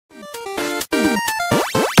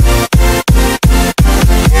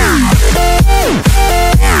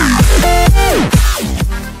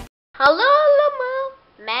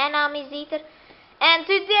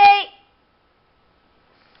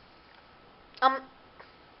I'm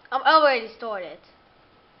already started.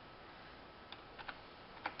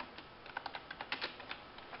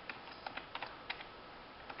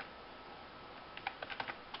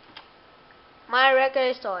 My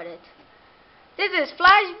record is started. This is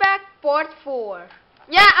flashback part 4.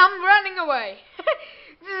 Yeah, I'm running away.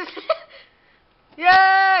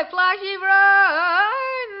 Yay, flashy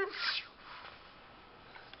run!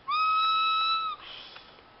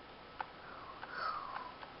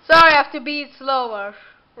 Sorry, I have to be slower.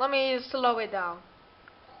 Let me slow it down.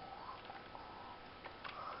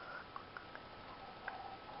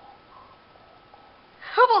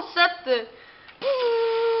 I will set the...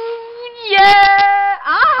 Yeah!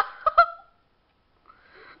 Ah!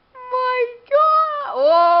 My god!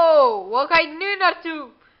 Wow! Wat ga ik nu naartoe?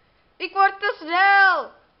 Ik word te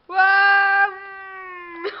snel! Wow!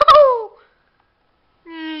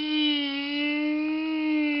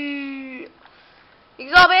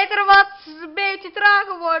 Ik zal beter wat een beetje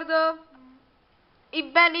trager worden.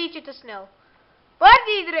 Ik ben ietsje te snel. Waar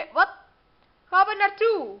is iedereen? Wat? Gaan we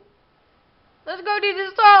naartoe? Let's go to the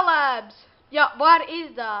Star Labs. Ja, waar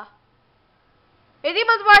is dat? Weet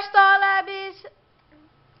iemand waar Star Lab is?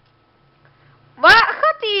 Waar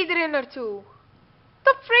gaat iedereen naartoe? What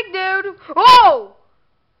the frick, dude? Oh!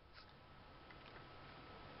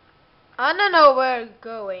 I don't know where we're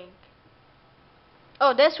going.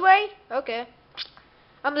 Oh, this way? Okay.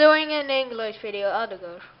 I'm doing an English video. I'll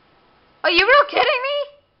go. Are you real kidding me?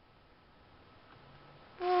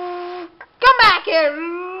 Come back here!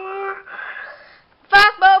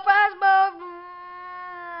 Fast boat, fast boat!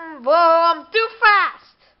 Whoa, I'm too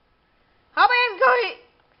fast! How am I going?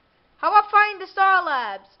 How I find the Star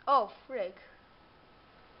Labs? Oh, frick.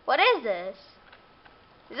 What is this?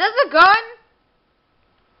 Is this a gun?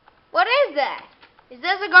 What is that? Is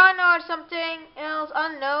this a gun or something else? I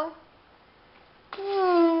don't know.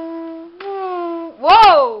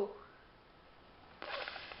 Whoa!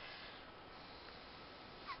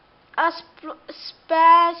 I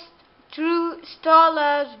spashed through Star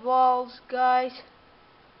Labs walls, guys.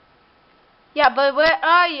 Yeah, but where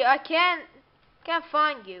are you? I can't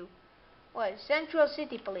find you. What? Central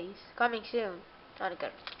City Police coming soon. Not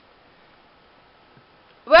good.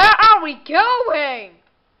 Where are we going?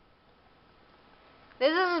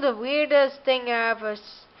 This is the weirdest thing I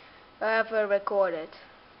ever recorded.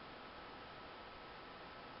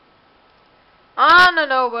 I don't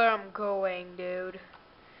know where I'm going, dude.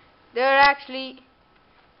 There are actually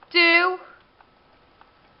two.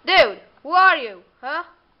 Dude, who are you? Huh?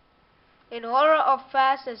 In horror of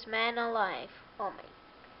fastest man alive. Oh my.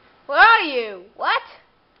 Where are you? What?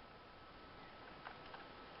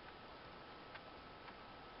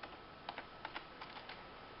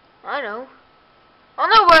 I know. I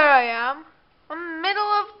know where I am. I'm in the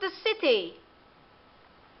middle of the city.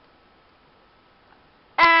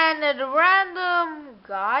 And a random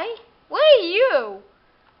guy? Where are you?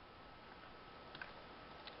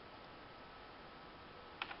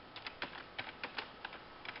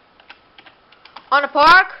 On a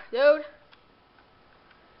park, dude.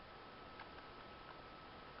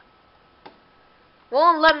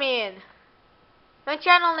 Won't let me in. My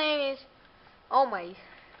channel name is... Oh my.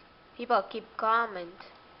 People keep commenting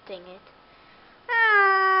it.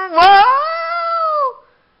 Whoa!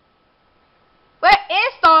 Where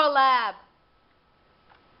is Star Lab?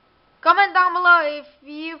 Comment down below if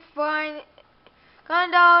you find...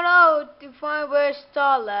 Comment down below to find where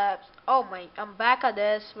Star Labs. Oh my, I'm back at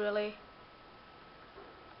this, really.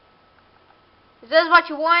 Is this what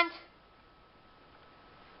you want?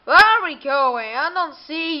 Where are we going? I don't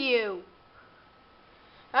see you.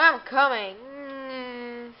 I'm coming.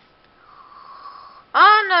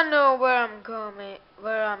 I don't know where I'm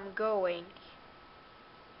going.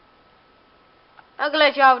 I'll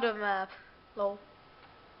glitch out the map. Lol.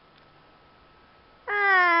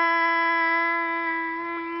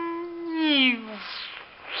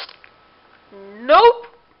 Nope.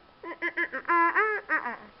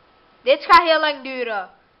 Dit gaat heel lang duren.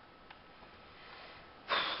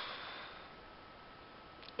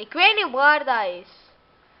 Ik weet niet waar dat is.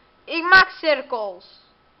 Ik maak cirkels.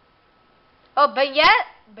 Oh, ben jij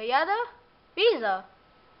dat? Wie is dat?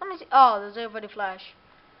 Oh, dat is over de flash.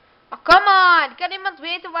 Oh, come on. Kan iemand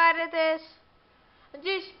weten waar dit is?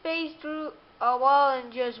 Just space through a wall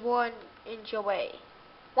and just 1 inch away.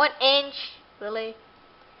 1 inch? Really?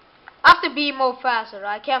 I have to be more faster.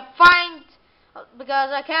 I can't find...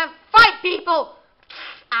 Because I can't fight people!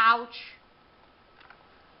 Ouch.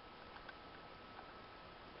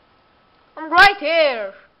 I'm right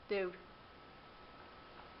here, dude.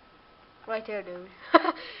 Right here, dude.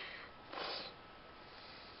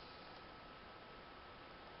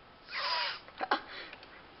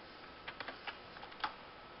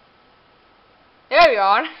 There you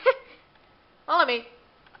are. Follow me.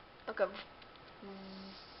 Okay.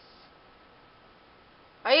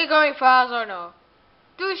 Are you going fast or no?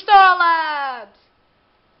 2 Star Labs!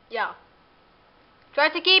 Yeah. Try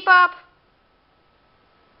to keep up.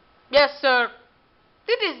 Yes, sir.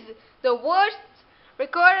 This is the worst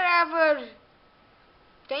recorder ever.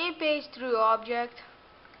 Can you pace through object?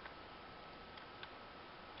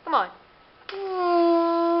 Come on.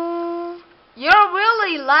 You're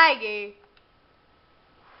really laggy.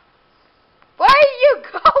 Where are you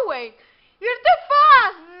going? You're too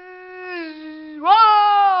fast.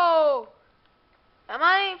 Whoa! Am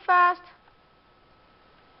I fast?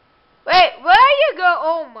 Wait, where you go?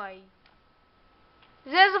 Oh my.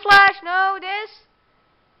 Is this a flash? No, this?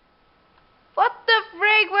 What the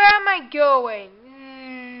frig? Where am I going?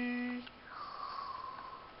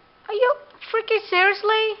 Are you freaking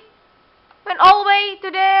seriously? Went all the way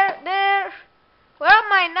to there. Where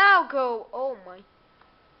am I now go? Oh my.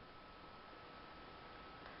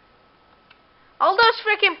 All those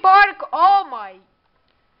freaking particles. Oh my.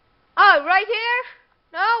 Oh, right here?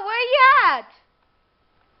 No, where you at?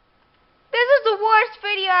 This is the worst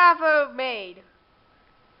video I've ever made.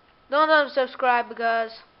 Don't unsubscribe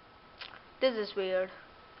because this is weird.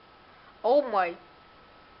 Oh my.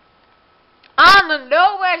 I don't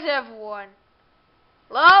know where's everyone.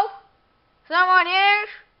 Hello? Someone here?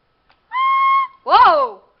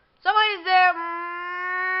 Whoa! Somebody's there.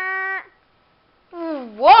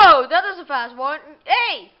 Whoa, that is a fast one.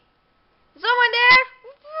 Hey! Is someone there?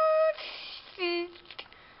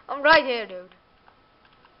 I'm right here, dude.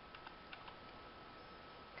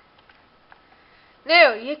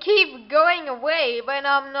 No, you keep going away when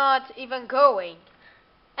I'm not even going.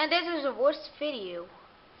 And this is the worst video.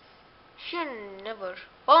 Should never.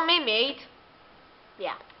 Follow me, mate.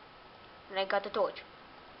 Yeah. And I got the torch.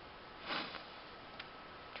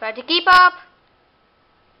 Try to keep up.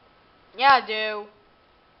 Yeah, I do.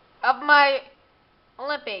 Of my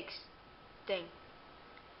Olympics thing.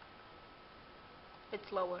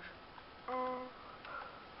 It's lower.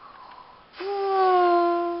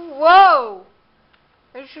 Whoa!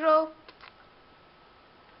 Are you sure?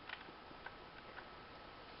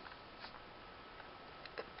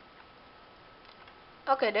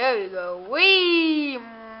 Okay, there you go. Wee!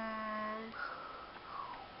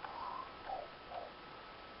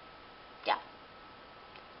 Yeah.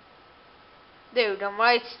 Dude, I'm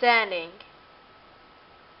right standing.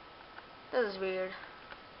 This is weird.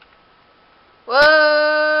 Whoa!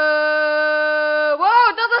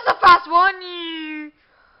 Whoa! That was a fast one!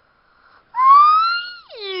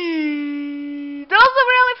 That was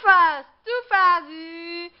really fast! Too fast!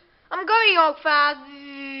 I'm going all fast!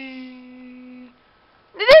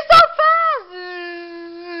 It is so fast!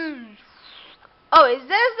 Oh, is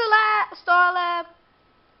this the Star Lab?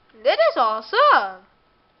 That is awesome!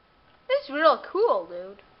 This is real cool,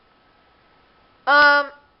 dude.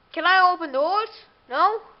 Can I open doors?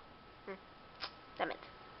 No? Damn it.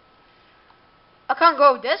 I can't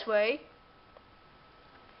go this way.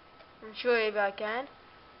 I'm sure if I can.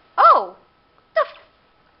 Oh! What the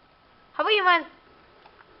how about you, man?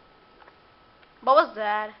 What was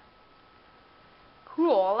that?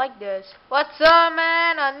 Cool, I like this. What's up,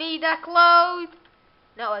 man? I need that clothes.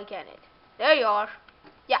 No, I can't. There you are.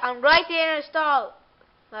 Yeah, I'm right there in Star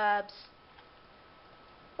Labs.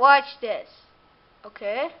 Watch this.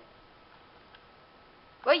 Okay.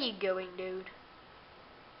 Where you going, dude?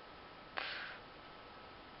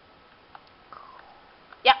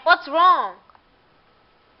 Yeah, what's wrong?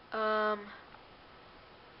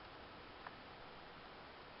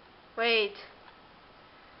 Wait.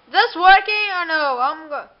 Is this working or no?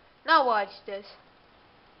 Now watch this.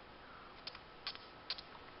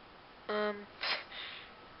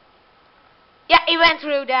 Yeah, he went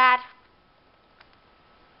through that.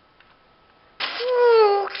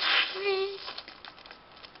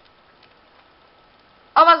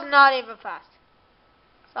 I was not even fast.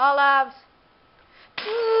 Star Labs.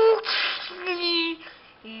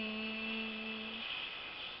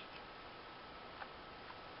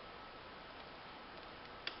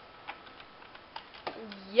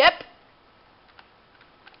 Yep.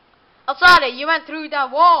 I saw that you went through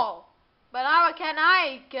that wall. But how can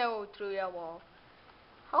I go through that wall?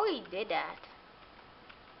 How he did that?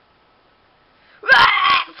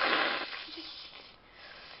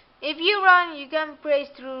 If you run, you can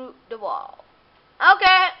break through the wall.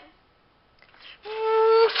 Okay.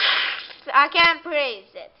 I can't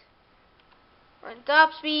praise it. On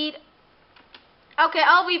top speed. Okay,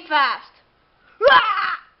 I'll be fast.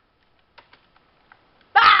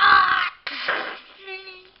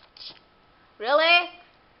 Really?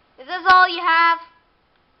 Is this all you have?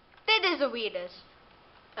 This is the weirdest.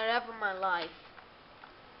 I have in my life.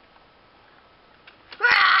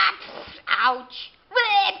 Ouch!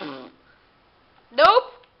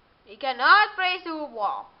 Nope! You cannot race to a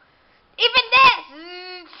wall. Even this!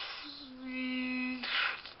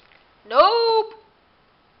 Nope!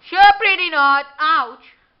 Sure, pretty not.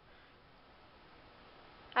 Ouch!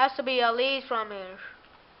 Has to be at least from here.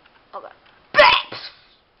 Okay.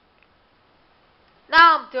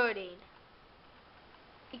 Now I'm 13.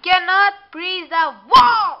 You cannot breeze that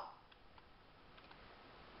wall!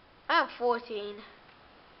 I'm 14.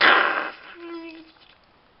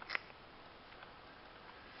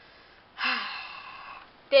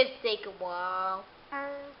 This take a while.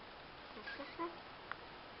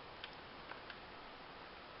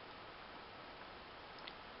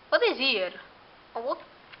 What is here? Oh, what?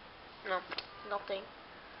 No, nothing.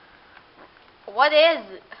 What is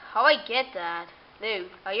it? How I get that? Dude,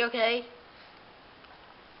 are you okay?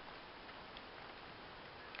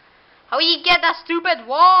 How you get that stupid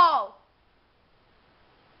wall?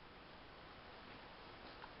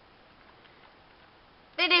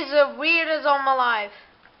 This is the weirdest of my life.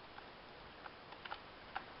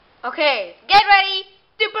 Okay, get ready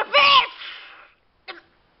to prepare.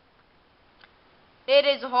 It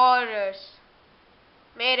is horrors.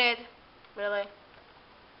 Made it. Really.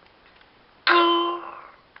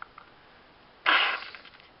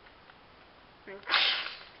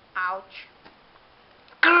 Ouch.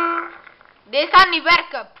 Dit gaat niet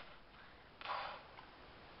werken.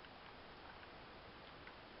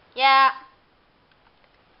 Ja.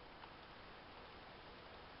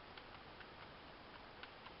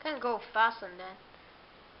 Can go faster then.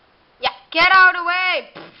 Yeah, get out of the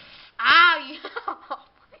way. Ow.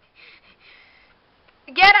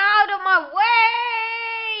 Get out of my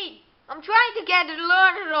way. I'm trying to get the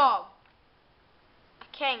learner off. I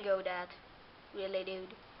can't go that. Really,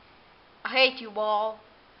 dude. I hate you, ball.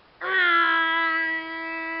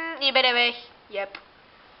 Je bent er weg. Yep.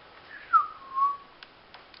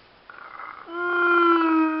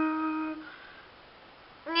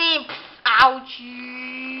 Nee,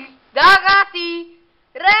 ouchie. Daar gaat hij.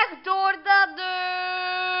 Recht door dat deur.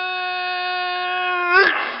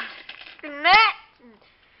 Nee.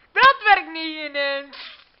 Dat werkt niet ineens.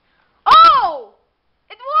 Oh!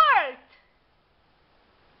 Het werkt.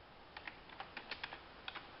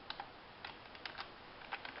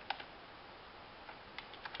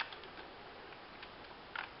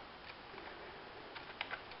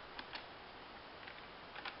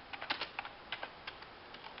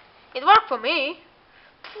 It worked for me.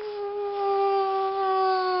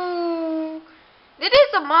 Dit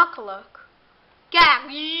is een makkelijk.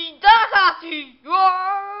 Kijk, daar gaat hij.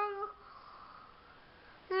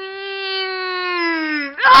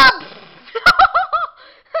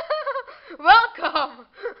 Welcome.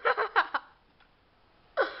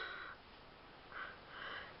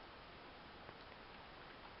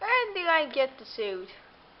 When did I get the suit?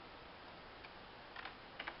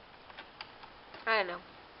 I don't know.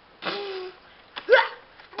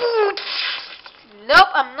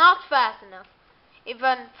 Nope, I'm not fast enough.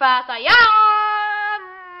 Even fast I am.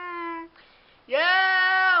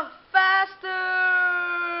 Yeah, I'm faster.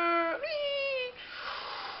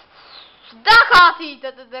 Daar gaat hij.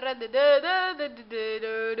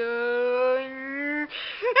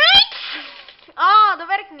 Ah, dat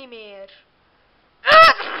werkt niet meer.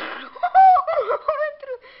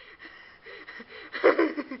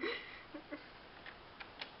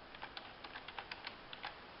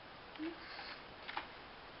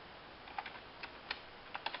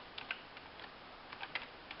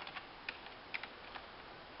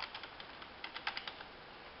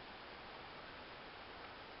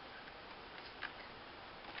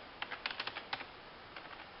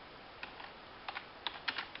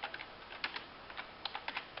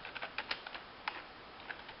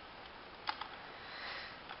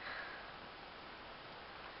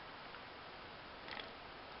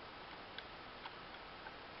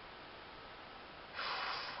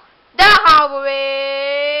 Daar gaan we weer.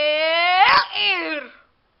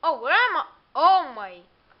 Oh, where am I? Oh my.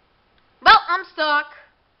 Well, I'm stuck.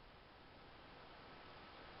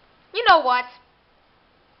 You know what?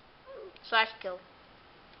 Slash kill.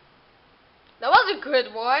 That was a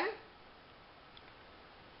good one.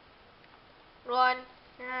 Run.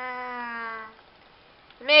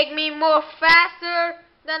 Make me more faster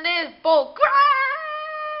than this bull crap.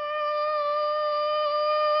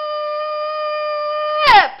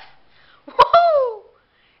 Woohoo!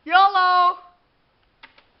 YOLO.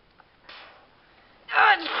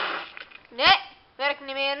 Nee, werkt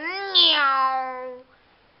niet meer.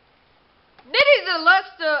 Dit is de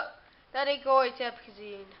leukste dat ik ooit heb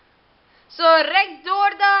gezien. Zo recht door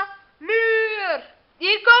de muur.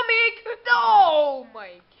 Hier kom ik. Oh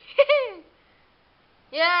my god.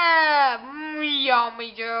 Yeah.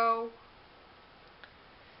 Yummy Joe.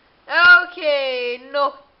 Okay,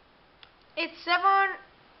 no. It's 7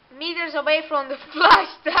 meters away from the flash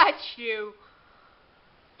statue.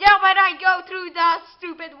 Yeah, when I go through that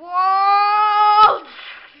stupid wall.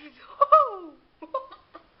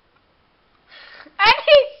 And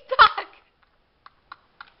he's stuck.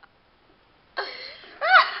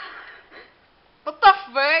 What the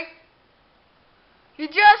fuck? You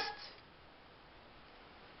just...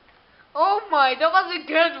 Oh my, that was a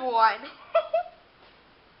good one.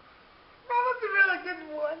 That was a really good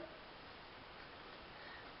one.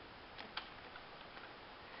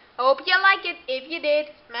 I hope you like it. If you did,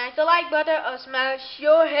 smash the like button or smash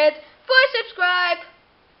your head for subscribe.